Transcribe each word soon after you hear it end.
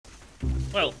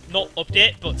Well, not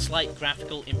update, but slight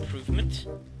graphical improvement.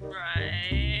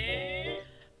 Right.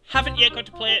 Haven't yet got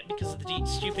to play it because of the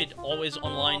stupid always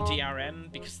online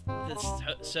DRM, because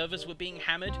the servers were being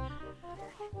hammered.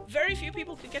 Very few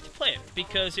people could get to play it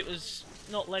because it was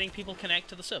not letting people connect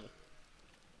to the server.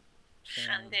 So,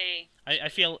 Handy. I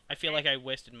feel like I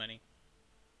wasted money.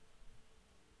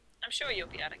 I'm sure you'll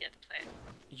be able to get to play it.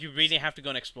 You really have to go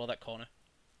and explore that corner.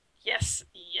 Yes,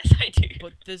 yes I do.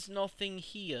 But there's nothing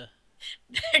here.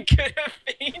 There could have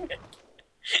been.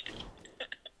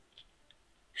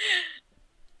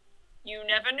 You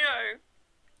never know.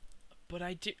 But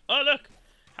I did. Oh look!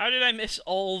 How did I miss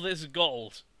all this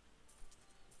gold?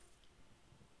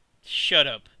 Shut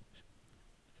up.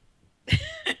 Not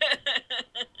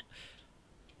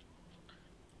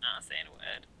saying a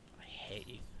word. I hate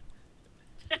you.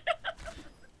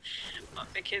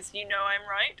 Because you know I'm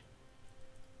right.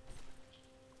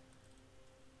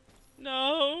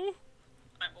 No.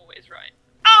 I'm always right.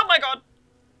 Oh my god!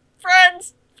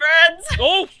 Friends! Friends!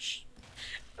 Oh!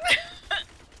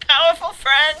 Powerful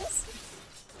friends!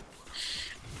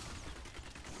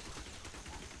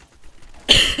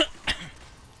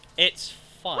 It's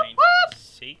fine. Whoop, whoop.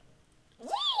 See? Woo!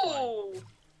 Oh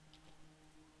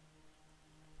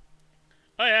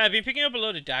yeah, I've been picking up a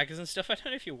load of daggers and stuff. I don't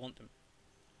know if you want them.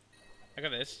 I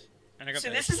got this. And I got So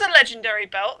this. this is a legendary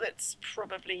belt that's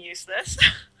probably useless.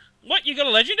 What? You got a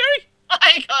legendary?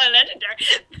 I got a legendary.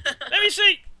 Let me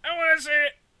see. I want to see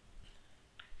it.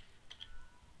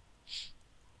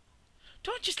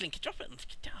 Don't just link it. Drop it.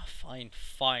 Oh, fine.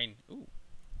 Fine. Ooh.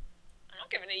 I'm not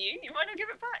giving it you. You might not give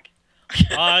it back.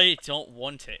 I don't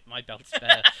want it. My belt's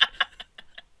better.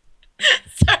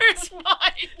 So is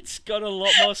mine. It's got a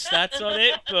lot more stats on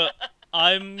it, but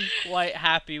I'm quite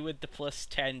happy with the plus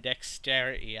 10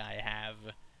 dexterity I have.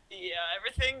 Yeah,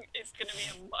 everything is going to be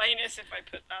a minus if I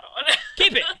put that on.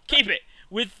 Keep it! Keep it!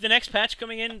 With the next patch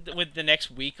coming in, with the next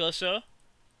week or so,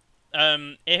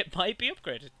 it might be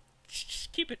upgraded.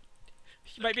 Just keep it.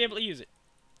 You might be able to use it.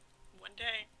 One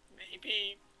day,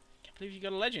 maybe. Can't believe you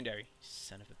got a legendary.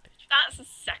 Son of a bitch. That's the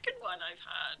second one I've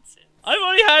had since. I've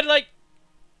only had like...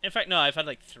 In fact, no, I've had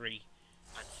like 3.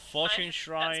 Fortune that's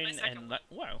Shrine my second and... one.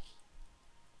 Wow.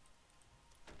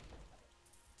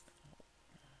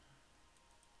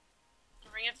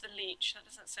 Ring of the Leech. That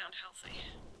doesn't sound healthy.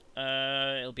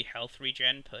 It'll be health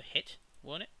regen per hit,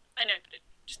 won't it? I know, but it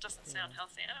just doesn't sound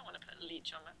healthy. I don't want to put a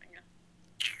leech on my finger.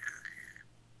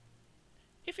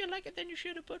 If you like it, then you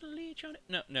should have put a leech on it.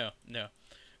 No. No. No.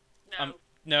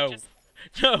 Just,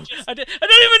 No. just- I don't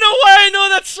even know why I know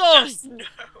that song! just no.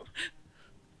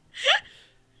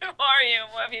 Who are you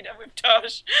and what have you done with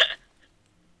Tosh?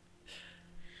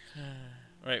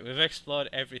 Right, we've explored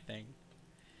everything.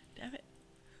 Damn it.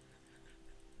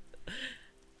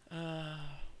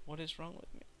 What is wrong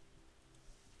with me?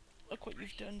 Look what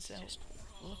you've done, Zell.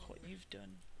 Look what you've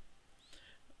done.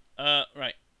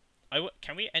 Right.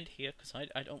 Can we end here? Because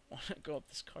I don't want to go up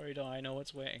this corridor. I know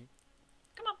what's waiting.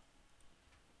 Come on.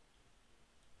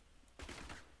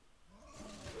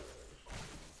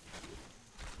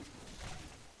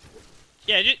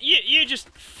 Yeah, you just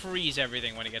freeze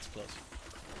everything when it gets close.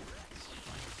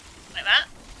 Like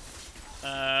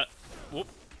that? Whoop.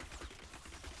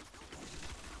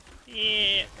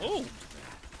 Yeah. Oh.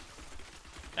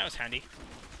 That was handy.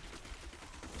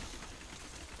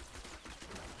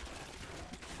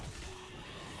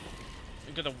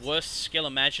 We've got the worst skill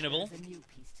imaginable. There's a new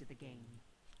piece to the game.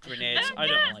 Grenades. I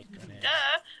don't like grenades. Duh!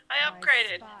 I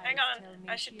upgraded. My spies Hang on. tell me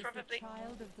I she should is probably. the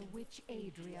child of the witch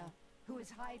Adria, who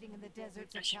is hiding in the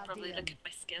deserts I of should probably look Chaldean. at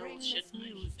my Bring skills, this shouldn't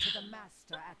I? news to the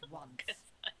master at once. 'Cause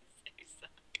I so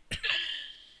suck.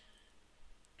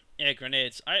 Yeah,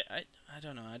 grenades. I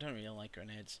don't know. I don't really like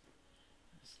grenades.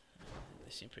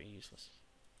 They seem pretty useless.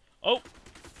 Oh.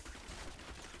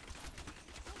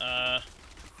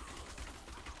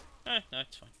 No, it's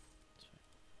fine. It's fine.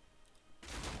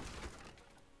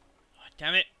 Oh,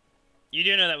 damn it! You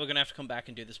do know that we're gonna have to come back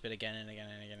and do this bit again and again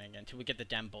and again and again until we get the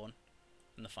damn bone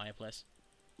in the fireplace.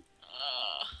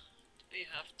 Do we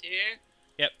have to?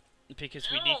 Yep, because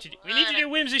we need to. Oh, We need to do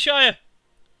Whimsyshire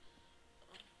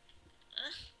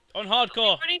on hardcore.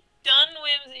 We've already done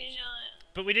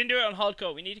Whimsyshire. But we didn't do it on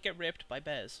hardcore. We need to get raped by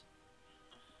bears.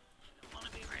 I want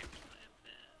to be raped by a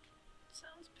bear.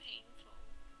 Sounds painful.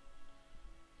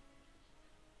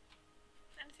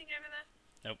 Anything over there?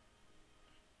 Nope.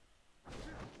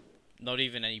 Not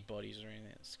even any bodies or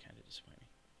anything. That's kind of disappointing.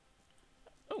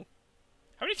 Oh.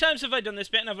 How many times have I done this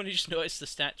bit and I've only just noticed the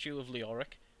statue of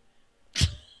Leoric?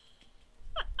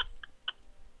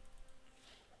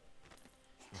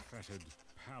 The fettered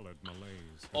pallid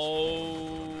malaise.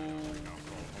 Oh.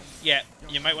 Yeah,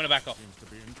 you might want to back off. Seems to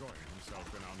be enjoying himself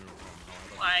in our new home,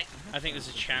 however. Why? I think there's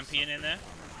a champion in there.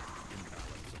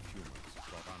 Imbalance of humans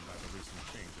brought on by the recent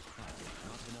changes planned.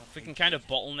 Not enough If we can kind of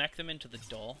bottleneck them into the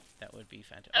door, that would be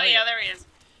fantastic. Oh yeah, there he is.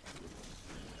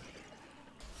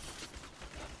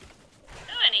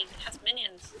 Oh, and he has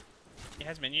minions. He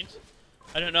has minions?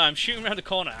 I don't know, I'm shooting around the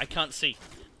corner, I can't see.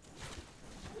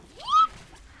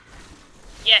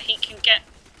 Yeah, he can get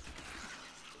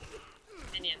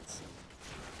minions.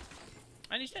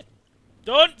 And he's dead.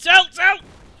 Don't! Sell! Sell!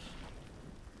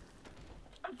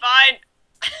 I'm fine.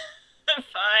 I'm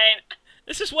fine.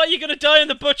 This is why you're gonna die in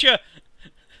the butcher!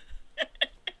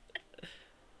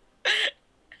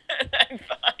 I'm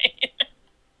fine.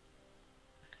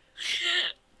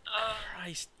 Oh.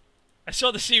 Christ. I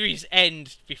saw the series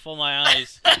end before my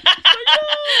eyes.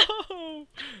 No!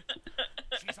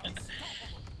 She's unstoppable.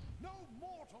 No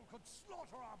mortal could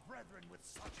slaughter our brethren with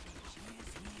such ease. She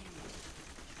is healed.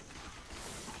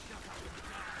 Shut up and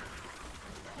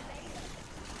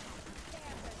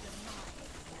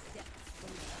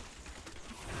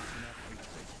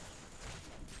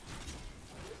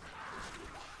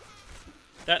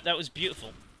die. That was beautiful.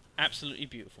 Absolutely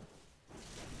beautiful.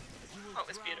 What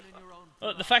was beautiful?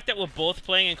 Well, the fact that we're both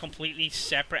playing in completely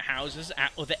separate houses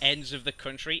at other ends of the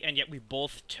country, and yet we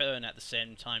both turn at the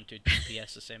same time to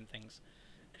DPS the same things.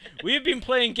 We have been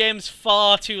playing games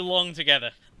far too long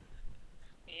together.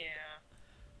 Yeah.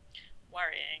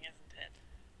 Worrying, isn't it?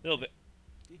 A little bit.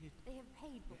 They have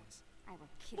paid boys. I will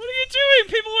kill What are you doing?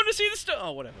 People want to see the stuff.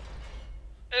 Oh, whatever.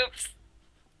 Oops.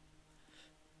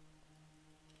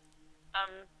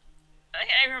 I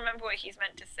can't remember what he's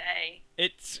meant to say.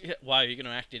 It's... Wow, you're going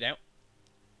to act it out?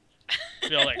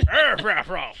 Feel like... "Rah, rah,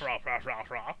 rah, rah, rah, rah,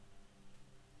 rah."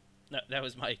 No, that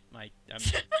was my...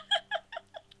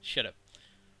 Shut up.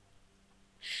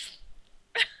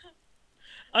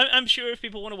 I'm sure if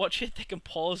people want to watch it, they can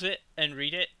pause it and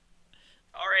read it.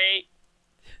 Sorry.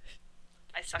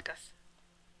 I suck us.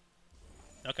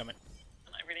 No comment.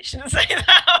 And I really shouldn't say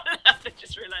that out loud. I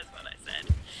just realised what I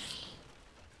said.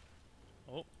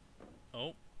 Oh.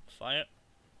 Oh. Fire.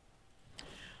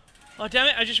 Oh, damn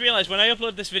it, I just realised when I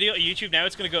upload this video to YouTube now,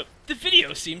 it's going to go, "The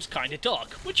video seems kind of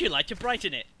dark. Would you like to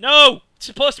brighten it?" No! It's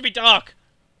supposed to be dark!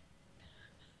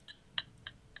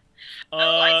 Oh,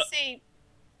 I see.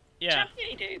 Yeah.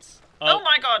 Champion dudes. Oh. Oh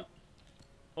my god.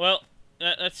 Well,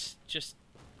 let's just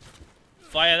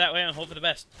fire that way and hope for the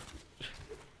best.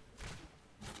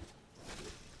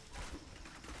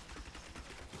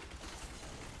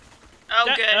 Oh,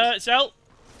 good. Zell?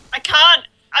 I can't.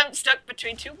 I'm stuck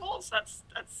between two walls. That's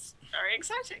very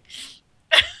exciting.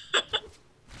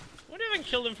 What if I can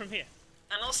kill them from here?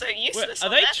 And also Wait, useless. are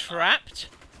on they their part. trapped?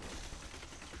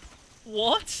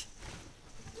 What?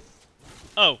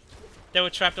 Oh, they were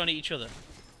trapped on each other.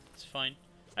 It's fine.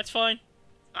 That's fine.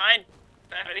 Fine.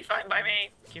 Perfectly fine by me.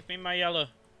 Give me my yellow.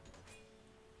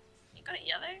 You got a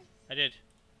yellow? I did.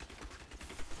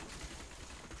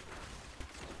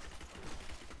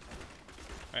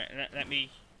 Alright, let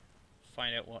me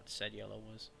find out what said yellow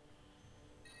was.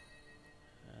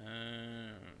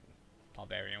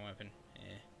 Barbarian weapon.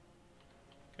 Yeah.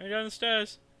 Going down the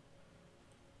stairs.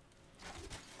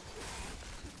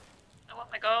 I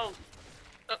want my gold.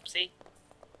 Oopsie.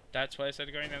 That's why I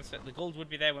said going down the stairs. The gold would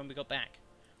be there when we got back.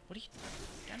 What are you...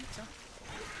 Damn it, son.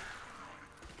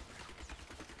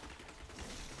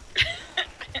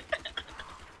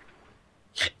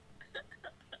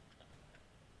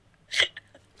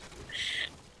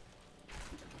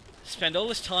 Spend all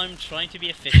this time trying to be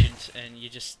efficient, and you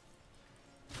just...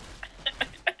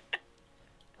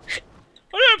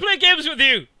 Why do I play games with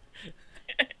you?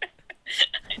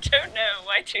 I don't know.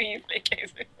 Why do you play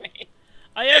games with me?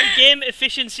 I have game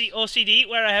efficiency OCD,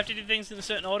 where I have to do things in a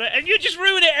certain order, and you just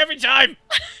ruin it every time!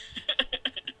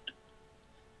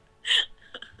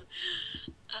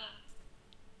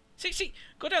 See,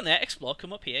 go down there, explore,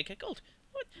 come up here, get gold.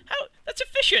 What? How? That's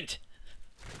efficient!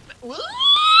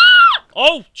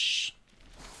 Oh, shh!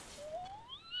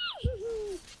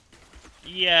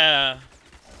 Yeah.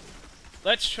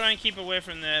 Let's try and keep away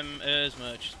from them as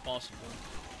much as possible.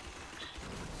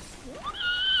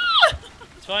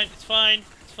 It's fine, it's fine,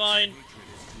 it's fine.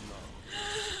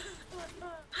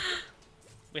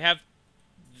 We have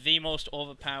the most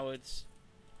overpowered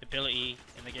ability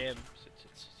in the game, so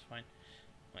it's fine.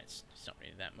 Well, it's not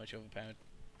really that much overpowered.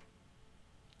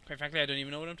 Quite frankly, I don't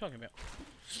even know what I'm talking about.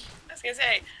 I was gonna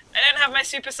say, I don't have my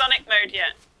supersonic mode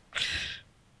yet.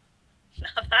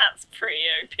 Now that's pretty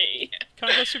OP. Can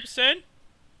I go Super Saiyan?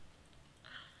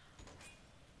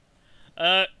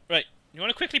 Right. You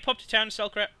want to quickly pop to town and sell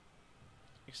crap?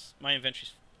 Because my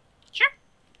inventory's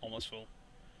almost full.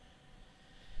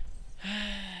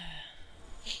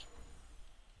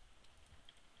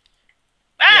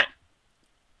 Ah!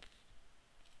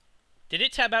 Did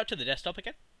it tab out to the desktop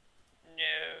again?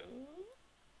 No.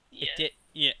 It did.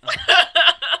 Yeah.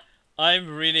 I'm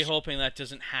really hoping that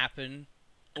doesn't happen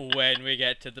when we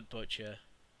get to the butcher.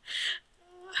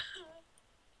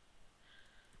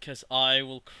 Because I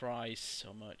will cry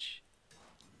so much.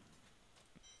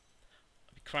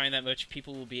 I'll be crying that much,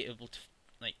 people will be able to,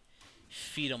 like,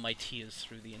 feed on my tears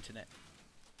through the internet.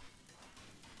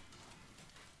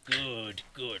 Good,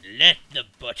 good. Let the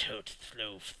butthole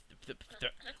flow.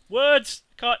 Words!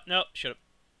 Cut! No, shut up.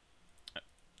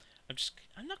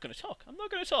 I'm not gonna talk. I'm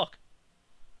not gonna talk.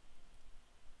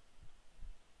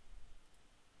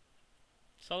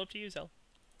 It's all up to you, Zell.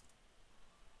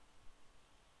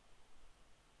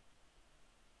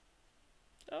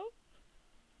 Oh?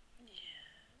 Yeah.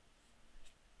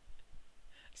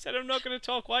 I said I'm not gonna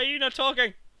talk. Why are you not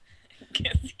talking?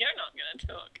 Because you're not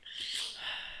gonna talk.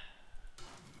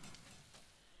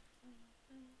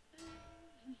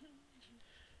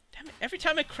 Damn it! Every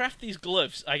time I craft these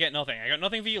gloves, I get nothing. I got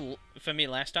nothing for me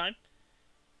last time.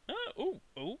 Ooh,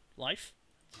 life.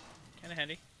 Kind of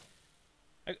handy.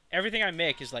 Everything I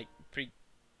make is like pretty.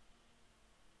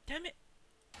 Damn it!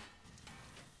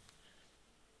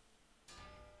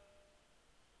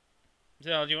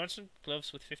 Zell, do you want some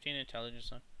gloves with 15 intelligence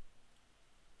on?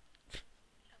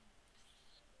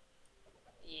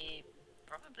 Yeah,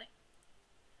 probably.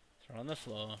 Throw on the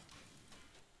floor.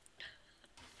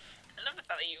 I love the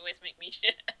fact that you always make me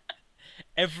shit.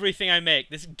 Everything I make,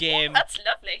 this game That's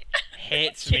lovely.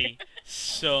 hates me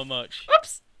so much.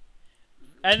 Whoops!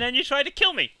 And then you try to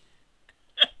kill me.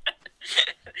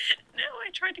 No,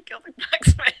 I tried to kill the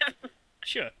blacksmith.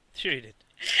 Sure you did.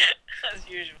 As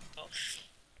usual.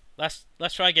 Let's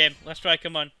try game. Let's try.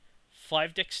 Come on.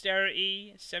 5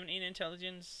 dexterity, 17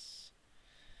 intelligence.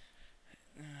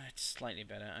 It's slightly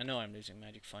better. I know I'm losing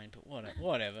magic fine, but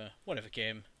whatever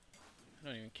game. I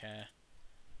don't even care.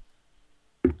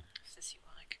 Is this you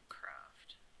I can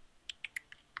craft?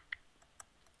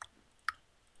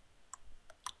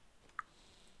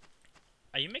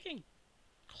 Are you making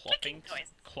Clicking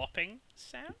noises. clopping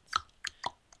sounds?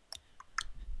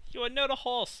 You are not a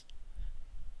horse.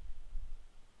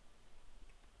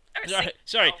 Oh,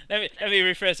 Sorry. Oh, Let me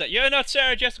rephrase that. You're not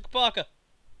Sarah Jessica Parker.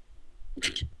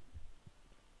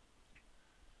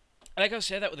 I like how I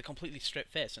say that with a completely straight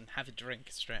face and have a drink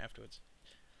straight afterwards.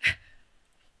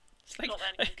 It's like, not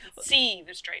that anyone can see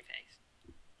the straight face.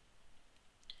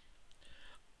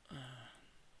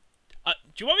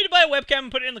 do you want me to buy a webcam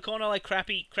and put it in the corner like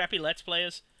crappy Let's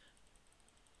Players?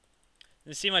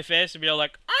 And see my face and be all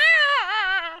like,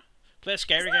 ah! Play a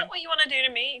scary Is game. that what you want to do to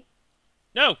me?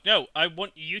 No, I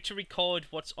want you to record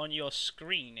what's on your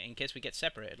screen in case we get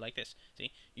separated like this.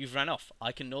 See, you've ran off.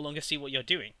 I can no longer see what you're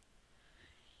doing.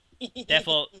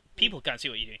 Therefore, people can't see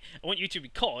what you're doing. I want you to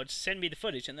record, send me the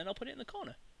footage, and then I'll put it in the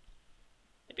corner.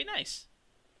 It'd be nice.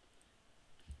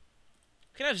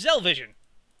 We can have Zell vision.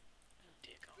 Oh,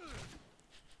 dear God.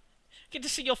 Get to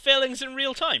see your failings in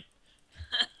real time.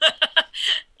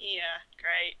 Yeah,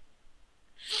 great.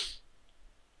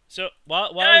 So,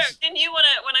 while No, didn't you want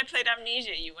to, when I played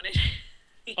Amnesia, you wanted...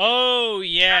 Oh,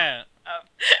 yeah.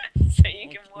 So you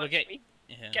can We'll watch get- me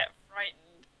Yeah. get frightened.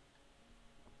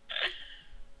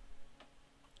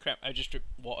 Crap, I just dripped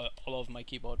water all over my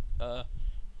keyboard. Hang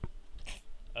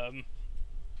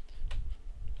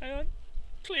on.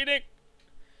 Cleaning.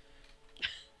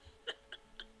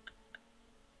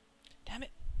 Damn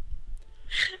it.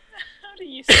 How do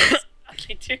you say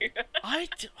badly too? I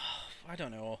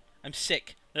don't know. I'm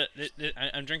sick.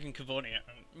 I'm drinking Cavonia.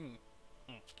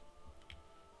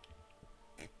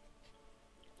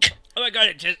 Oh my god,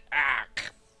 it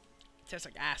tastes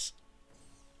like ass.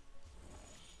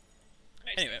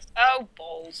 Anyway. Oh,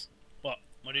 balls. What?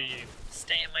 What did you do?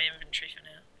 Stay in my inventory for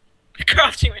now. The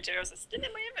crafting materials are still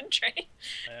in my inventory.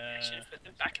 I should have put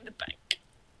them back in the bank.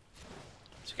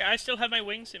 It's okay, I still have my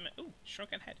wings in my... Ooh,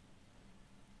 shrunken head.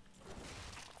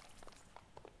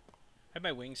 I have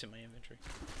my wings in my inventory.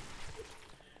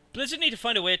 Blizzard need to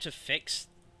find a way to fix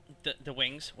the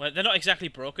wings. Well, they're not exactly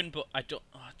broken, but I don't...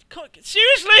 Oh,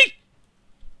 seriously?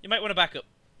 You might want to back up.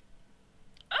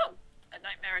 Oh, a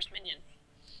nightmarish minion.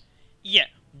 Yeah,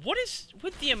 what is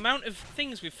with the amount of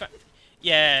things we've found?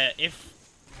 Yeah, if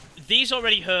these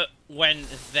already hurt when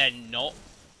they're not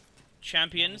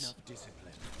champions,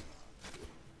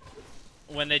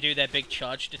 when they do their big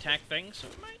charged attack thing, so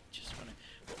we might just want to...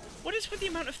 What is with the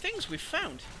amount of things we've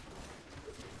found?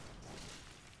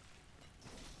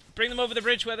 Bring them over the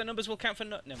bridge where the numbers will count for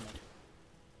no... Never mind.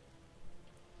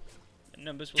 The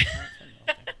numbers will count for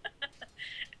nothing.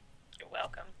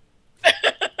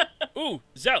 Ooh,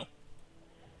 Zell.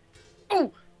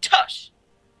 Ooh, Tush!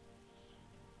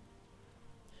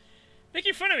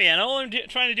 Making fun of me, and all I'm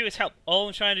trying to do is help. All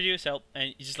I'm trying to do is help, and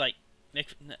you just like no.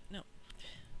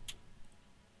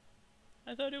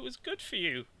 I thought it was good for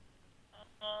you.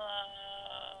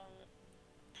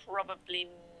 Probably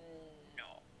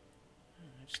no.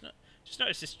 Just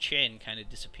notice this chain kind of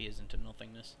disappears into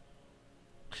nothingness.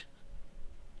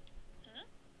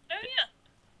 Oh yeah.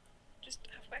 Just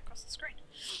halfway across the screen.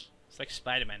 It's like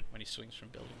Spider-Man when he swings from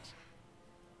buildings.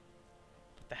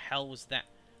 What the hell was that?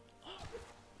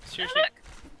 Seriously? Oh, look!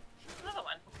 Another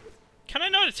one. Can I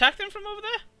not attack them from over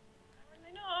there?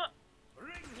 Apparently not.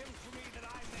 Bring him to me that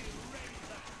I may raise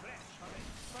the flesh of his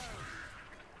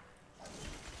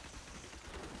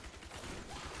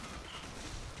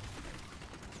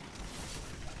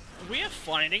foe. We are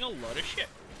finding a lot of shit.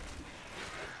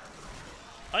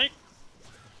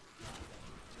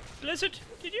 Blizzard,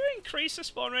 did you increase the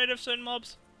spawn rate of certain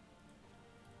mobs?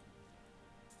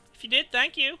 If you did,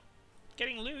 thank you.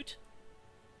 Getting loot.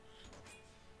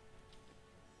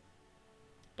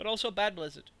 But also bad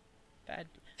Blizzard. Bad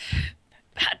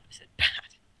Blizzard,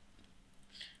 bad.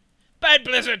 Bad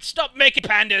Blizzard, stop making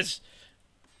pandas!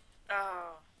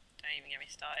 Oh, don't even get me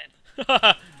started.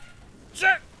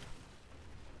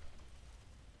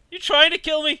 You trying to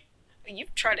kill me?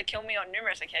 You've tried to kill me on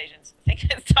numerous occasions. I think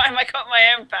it's time I got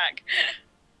my own back.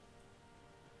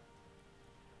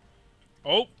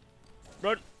 Oh,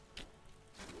 run.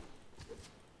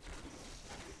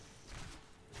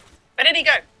 Where did he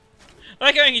go? I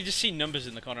like how you just see numbers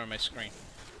in the corner of my screen.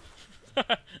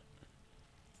 I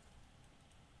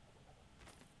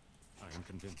am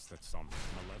convinced that some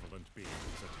malevolent being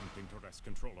is attempting to wrest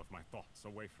control of my thoughts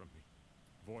away from me.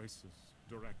 Voices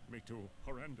direct me to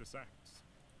horrendous acts.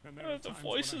 And there are The times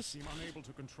voices. when I seem unable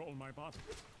to control my body.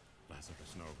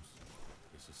 Lazarus knows.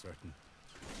 This is certain.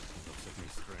 He looks at me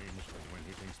strangely when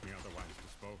he thinks me otherwise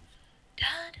disposed.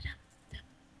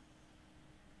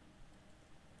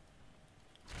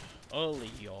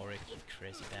 Holy Yorick, you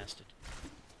crazy bastard.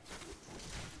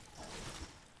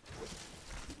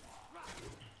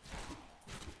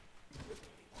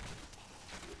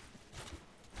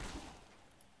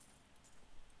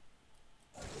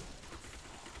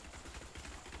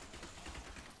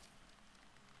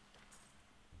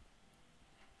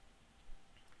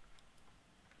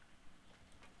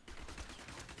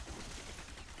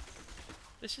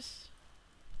 This is...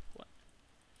 what?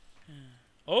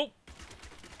 Oh!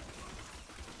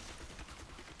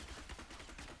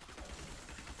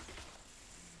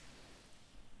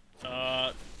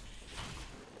 I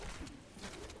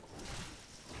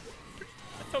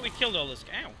thought we killed all this...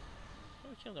 Ow! I thought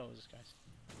we killed all these guys.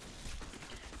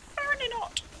 Apparently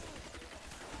not.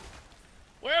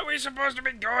 Where are we supposed to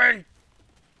be going?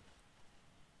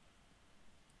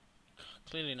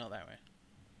 Clearly not that way.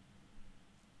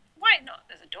 Why not?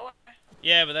 There's a door.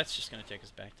 Yeah, but that's just going to take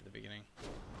us back to the beginning.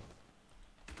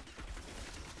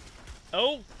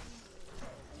 Oh!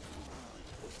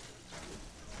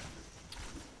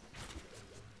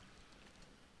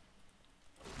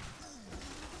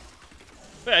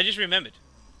 Wait, I just remembered.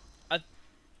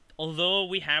 Although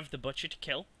we have the butcher to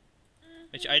kill,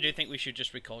 which I do think we should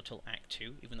just record till Act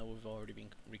 2, even though we've already been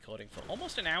recording for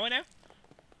almost an hour now.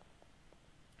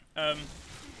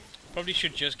 Probably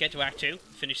should just get to Act 2,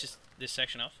 finish this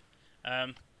section off.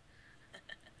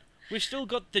 We've still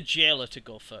got the jailer to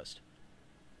go first.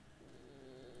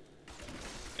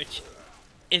 Which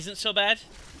isn't so bad.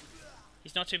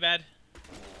 He's not too bad.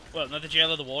 Well, not the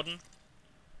jailer, the warden.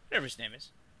 Whatever his name is.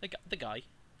 The guy.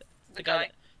 The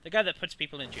guy that puts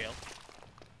people in jail.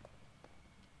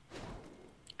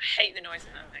 I hate the noise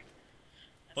in that thing.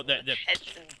 But the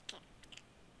heads and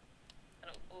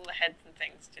all the heads and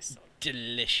things just sort of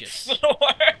delicious. floor.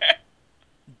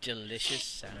 Delicious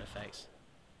sound effects.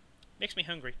 Makes me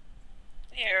hungry.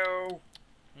 Ew.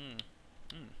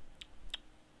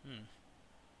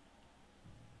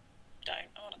 Don't.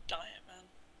 I want to diet, man.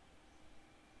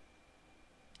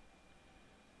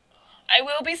 I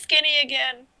will be skinny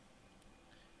again.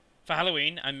 For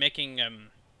Halloween, I'm making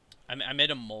I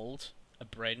made a mold, a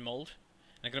bread mold,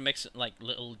 and I'm gonna make some, like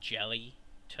little jelly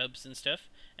tubs and stuff,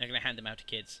 and I'm gonna hand them out to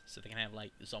kids so they can have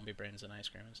like zombie brains and ice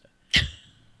cream and stuff.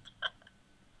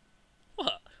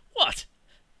 What? What?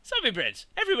 Zombie brains.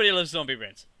 Everybody loves zombie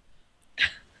brains.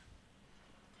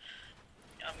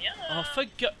 Yum yum. Oh,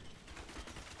 forgot.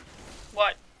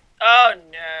 What? Oh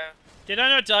no. Did I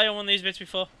not die on one of these bits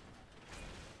before?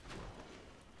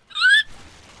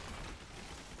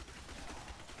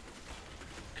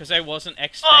 Because I wasn't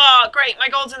expecting. Oh great! My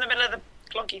gold's in the middle of the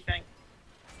clunky thing.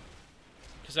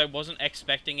 Because I wasn't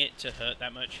expecting it to hurt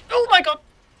that much. Oh my god!